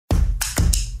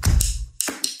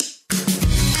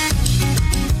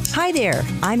Hi there,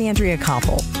 I'm Andrea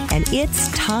Koppel, and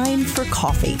it's time for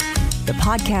coffee, the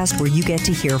podcast where you get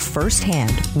to hear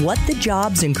firsthand what the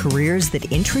jobs and careers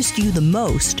that interest you the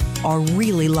most are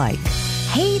really like.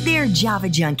 Hey there, Java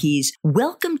junkies.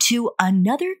 Welcome to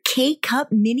another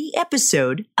K-Cup mini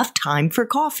episode of Time for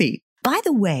Coffee. By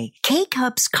the way,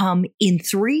 K-Cups come in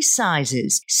 3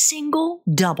 sizes, single,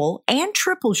 double, and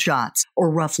triple shots,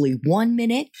 or roughly 1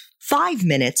 minute, 5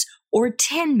 minutes, or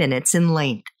 10 minutes in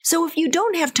length. So if you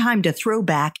don't have time to throw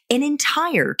back an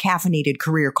entire caffeinated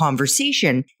career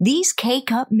conversation, these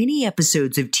K-Cup mini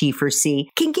episodes of T4C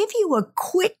can give you a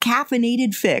quick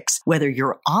caffeinated fix, whether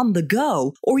you're on the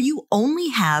go or you only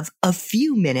have a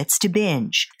few minutes to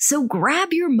binge. So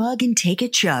grab your mug and take a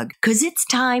chug, because it's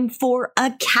time for a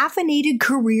caffeinated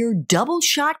career double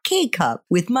shot K-Cup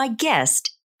with my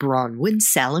guest, Bronwyn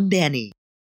Saglimbeni.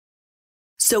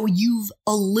 So you've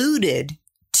alluded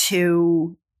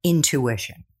to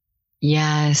intuition.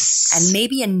 Yes. And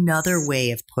maybe another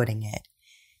way of putting it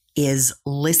is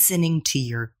listening to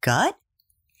your gut.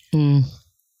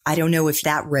 I don't know if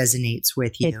that resonates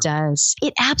with you. It does.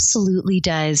 It absolutely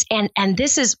does. And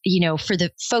this is, for the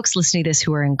folks listening to this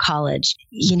who are in college,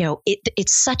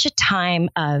 it's such a time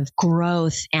of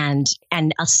growth and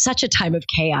such a time of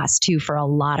chaos too for a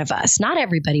lot of us. Not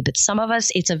everybody, but some of us,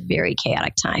 it's a very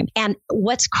chaotic time. And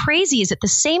what's crazy is at the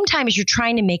same time as you're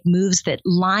trying to make moves that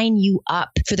line you up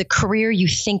for the career you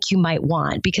think you might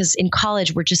want, because in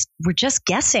college, we're just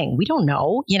guessing. We don't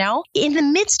know, In the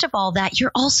midst of all that,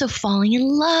 you're also falling in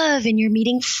love and you're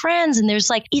meeting friends. And there's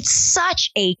it's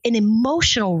such an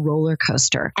emotional roller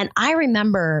coaster. And I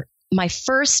remember my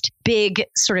first big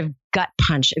sort of gut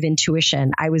punch of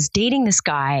intuition. I was dating this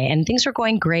guy and things were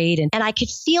going great. And I could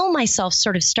feel myself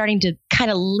sort of starting to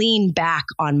kind of lean back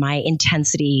on my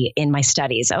intensity in my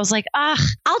studies. I was like, I'll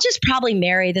just probably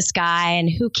marry this guy and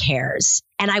who cares?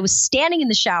 And I was standing in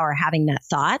the shower having that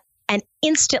thought. And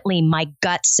instantly my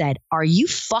gut said, are you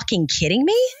fucking kidding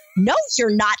me? No,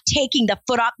 you're not taking the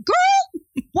foot off.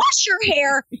 Girl, wash your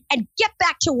hair and get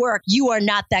back to work. You are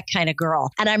not that kind of girl.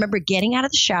 And I remember getting out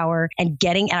of the shower and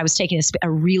I was taking a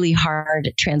really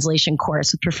hard translation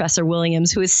course with Professor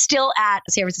Williams, who is still at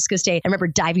San Francisco State. I remember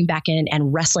diving back in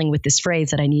and wrestling with this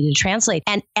phrase that I needed to translate.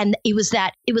 And it was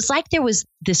like there was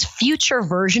this future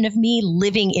version of me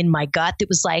living in my gut that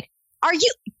was like,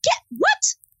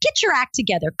 get your act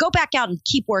together, go back out and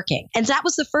keep working. And that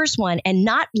was the first one. And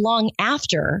not long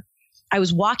after, I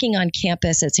was walking on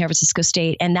campus at San Francisco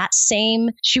State, and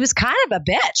she was kind of a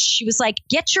bitch. She was like,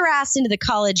 get your ass into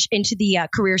the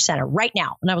career center right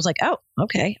now. And I was like, oh,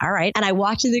 okay. All right. And I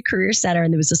walked into the career center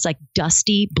and there was this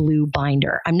dusty blue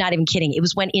binder. I'm not even kidding. It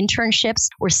was when internships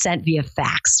were sent via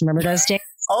fax. Remember those days?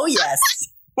 Oh, yes.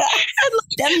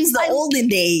 Them's the olden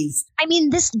days. I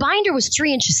mean, this binder was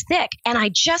 3 inches thick, and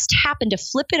I just happened to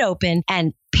flip it open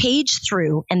and page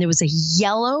through, and there was a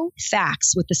yellow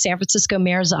fax with the San Francisco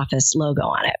mayor's office logo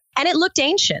on it. And it looked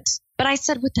ancient, but I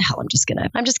said, what the hell? I'm just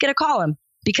gonna call him,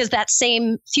 because that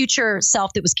same future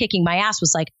self that was kicking my ass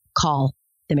was like, call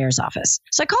the mayor's office.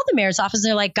 So I called the mayor's office and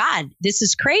they're like, God, this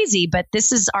is crazy, but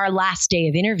this is our last day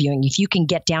of interviewing. If you can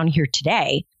get down here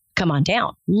today, come on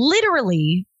down.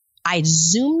 Literally, I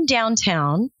zoomed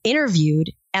downtown, interviewed,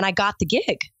 and I got the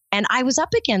gig. And I was up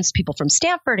against people from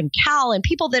Stanford and Cal and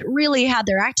people that really had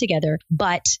their act together.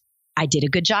 But I did a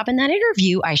good job in that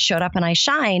interview. I showed up and I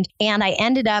shined. And I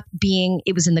ended up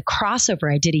it was in the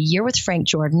crossover. I did a year with Frank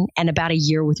Jordan and about a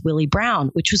year with Willie Brown,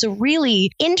 which was a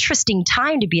really interesting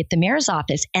time to be at the mayor's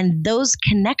office. And those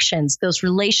connections, those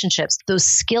relationships, those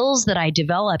skills that I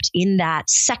developed in that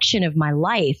section of my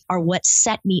life are what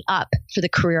set me up for the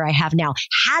career I have now.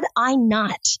 Had I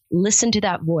not listened to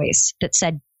that voice that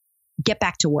said, get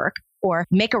back to work or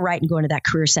make a right and go into that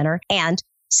career center and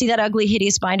see that ugly,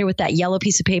 hideous binder with that yellow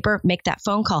piece of paper, make that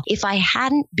phone call. If I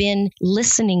hadn't been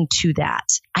listening to that,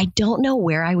 I don't know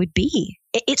where I would be.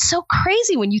 It's so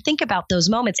crazy when you think about those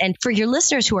moments. And for your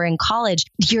listeners who are in college,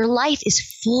 your life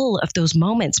is full of those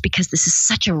moments because this is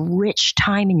such a rich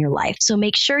time in your life. So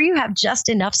make sure you have just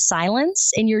enough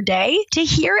silence in your day to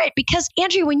hear it. Because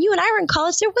Andrea, when you and I were in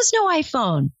college, there was no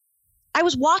iPhone. I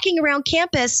was walking around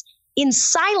campus in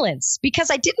silence because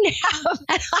I didn't have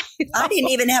an iPhone. I didn't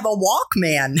even have a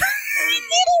Walkman. Me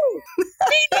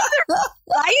neither.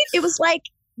 Right? It was like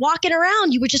walking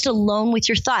around. You were just alone with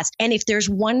your thoughts. And if there's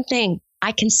one thing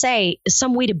I can say,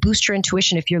 some way to boost your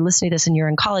intuition if you're listening to this and you're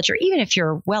in college, or even if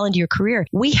you're well into your career,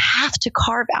 we have to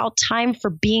carve out time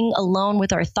for being alone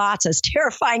with our thoughts, as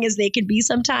terrifying as they can be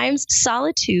sometimes.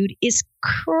 Solitude is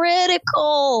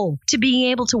critical to being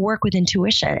able to work with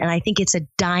intuition. And I think it's a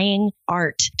dying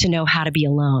art to know how to be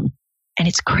alone. And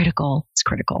it's critical. It's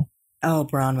critical. Oh,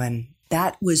 Bronwyn,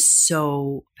 That was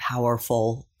so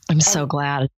powerful. I'm so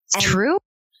glad. It's true.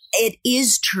 It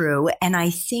is true. And I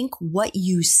think what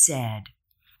you said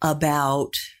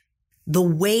about the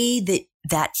way that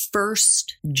that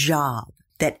first job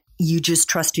that you just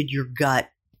trusted your gut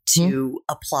to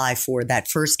apply for, that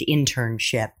first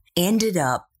internship, ended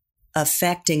up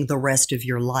affecting the rest of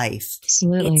your life.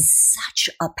 Absolutely. It's such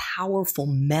a powerful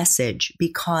message,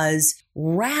 because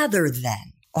rather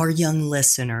than our young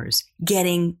listeners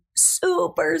getting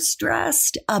super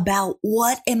stressed about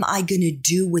what am I going to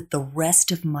do with the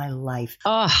rest of my life,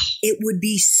 it would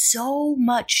be so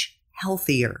much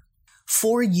healthier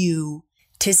for you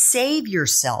to save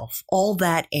yourself all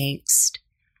that angst.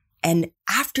 And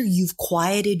after you've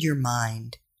quieted your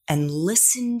mind and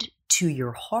listened to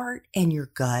your heart and your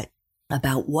gut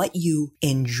about what you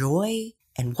enjoy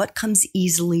and what comes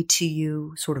easily to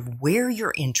you, sort of where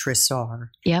your interests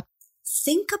are. Yep.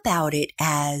 Think about it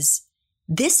as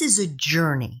this is a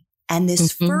journey. And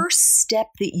this first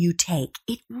step that you take,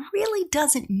 it really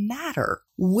doesn't matter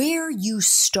where you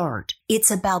start.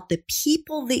 It's about the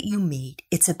people that you meet.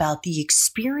 It's about the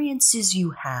experiences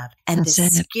you have and the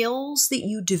skills that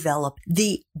you develop,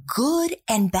 the good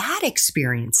and bad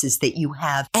experiences that you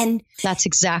have. And that's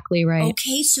exactly right.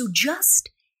 Okay, so just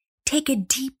take a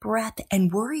deep breath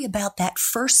and worry about that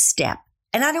first step.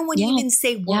 And I don't want to even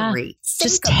say worry.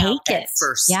 Just take it.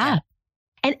 First step.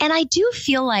 And I do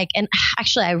feel like, and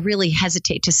actually I really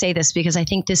hesitate to say this because I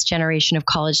think this generation of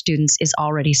college students is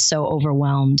already so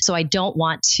overwhelmed. So I don't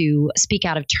want to speak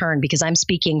out of turn because I'm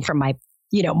speaking from my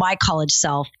college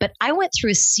self. But I went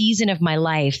through a season of my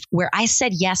life where I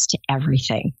said yes to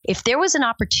everything. If there was an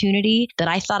opportunity that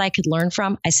I thought I could learn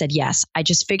from, I said yes. I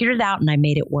just figured it out and I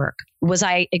made it work. Was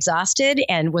I exhausted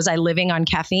and was I living on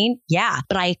caffeine? Yeah,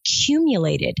 but I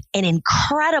accumulated an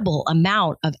incredible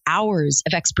amount of hours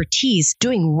of expertise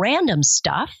doing random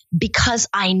stuff because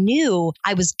I knew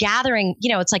I was gathering,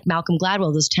 it's like Malcolm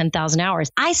Gladwell, those 10,000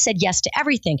 hours. I said yes to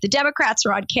everything. The Democrats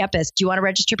are on campus. Do you want to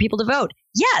register people to vote?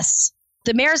 Yes.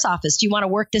 The mayor's office, do you want to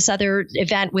work this other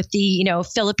event with the,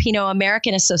 Filipino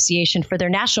American Association for their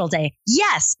National Day?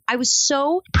 Yes. I was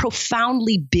so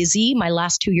profoundly busy my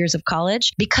last 2 years of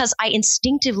college because I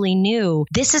instinctively knew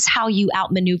this is how you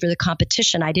outmaneuver the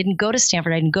competition. I didn't go to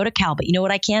Stanford. I didn't go to Cal, but you know what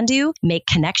I can do? Make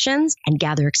connections and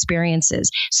gather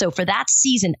experiences. So for that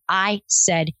season, I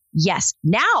said yes.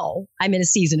 Now I'm in a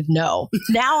season of no.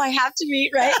 Now I have to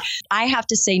meet, right? I have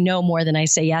to say no more than I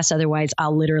say yes. Otherwise,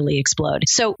 I'll literally explode.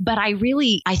 So, but I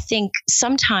think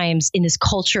sometimes in this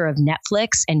culture of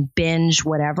Netflix and binge,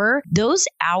 whatever, those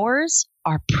hours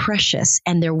are precious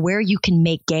and they're where you can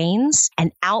make gains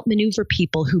and outmaneuver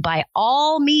people who by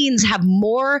all means have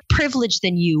more privilege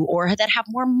than you or that have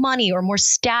more money or more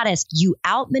status. You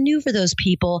outmaneuver those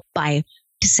people by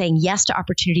saying yes to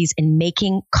opportunities and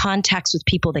making contacts with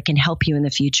people that can help you in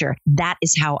the future. That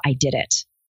is how I did it.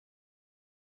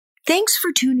 Thanks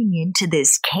for tuning in to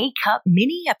this K-Cup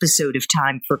mini episode of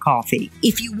Time for Coffee.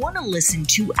 If you want to listen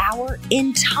to our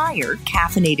entire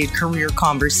caffeinated career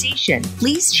conversation,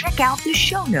 please check out the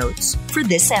show notes for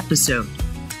this episode.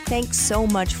 Thanks so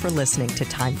much for listening to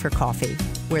Time for Coffee,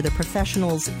 where the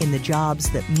professionals in the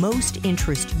jobs that most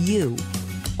interest you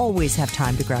always have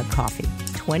time to grab coffee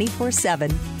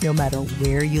 24/7, no matter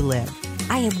where you live.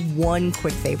 I have one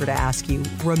quick favor to ask you.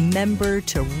 Remember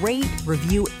to rate,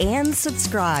 review, and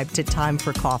subscribe to Time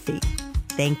for Coffee.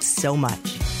 Thanks so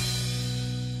much.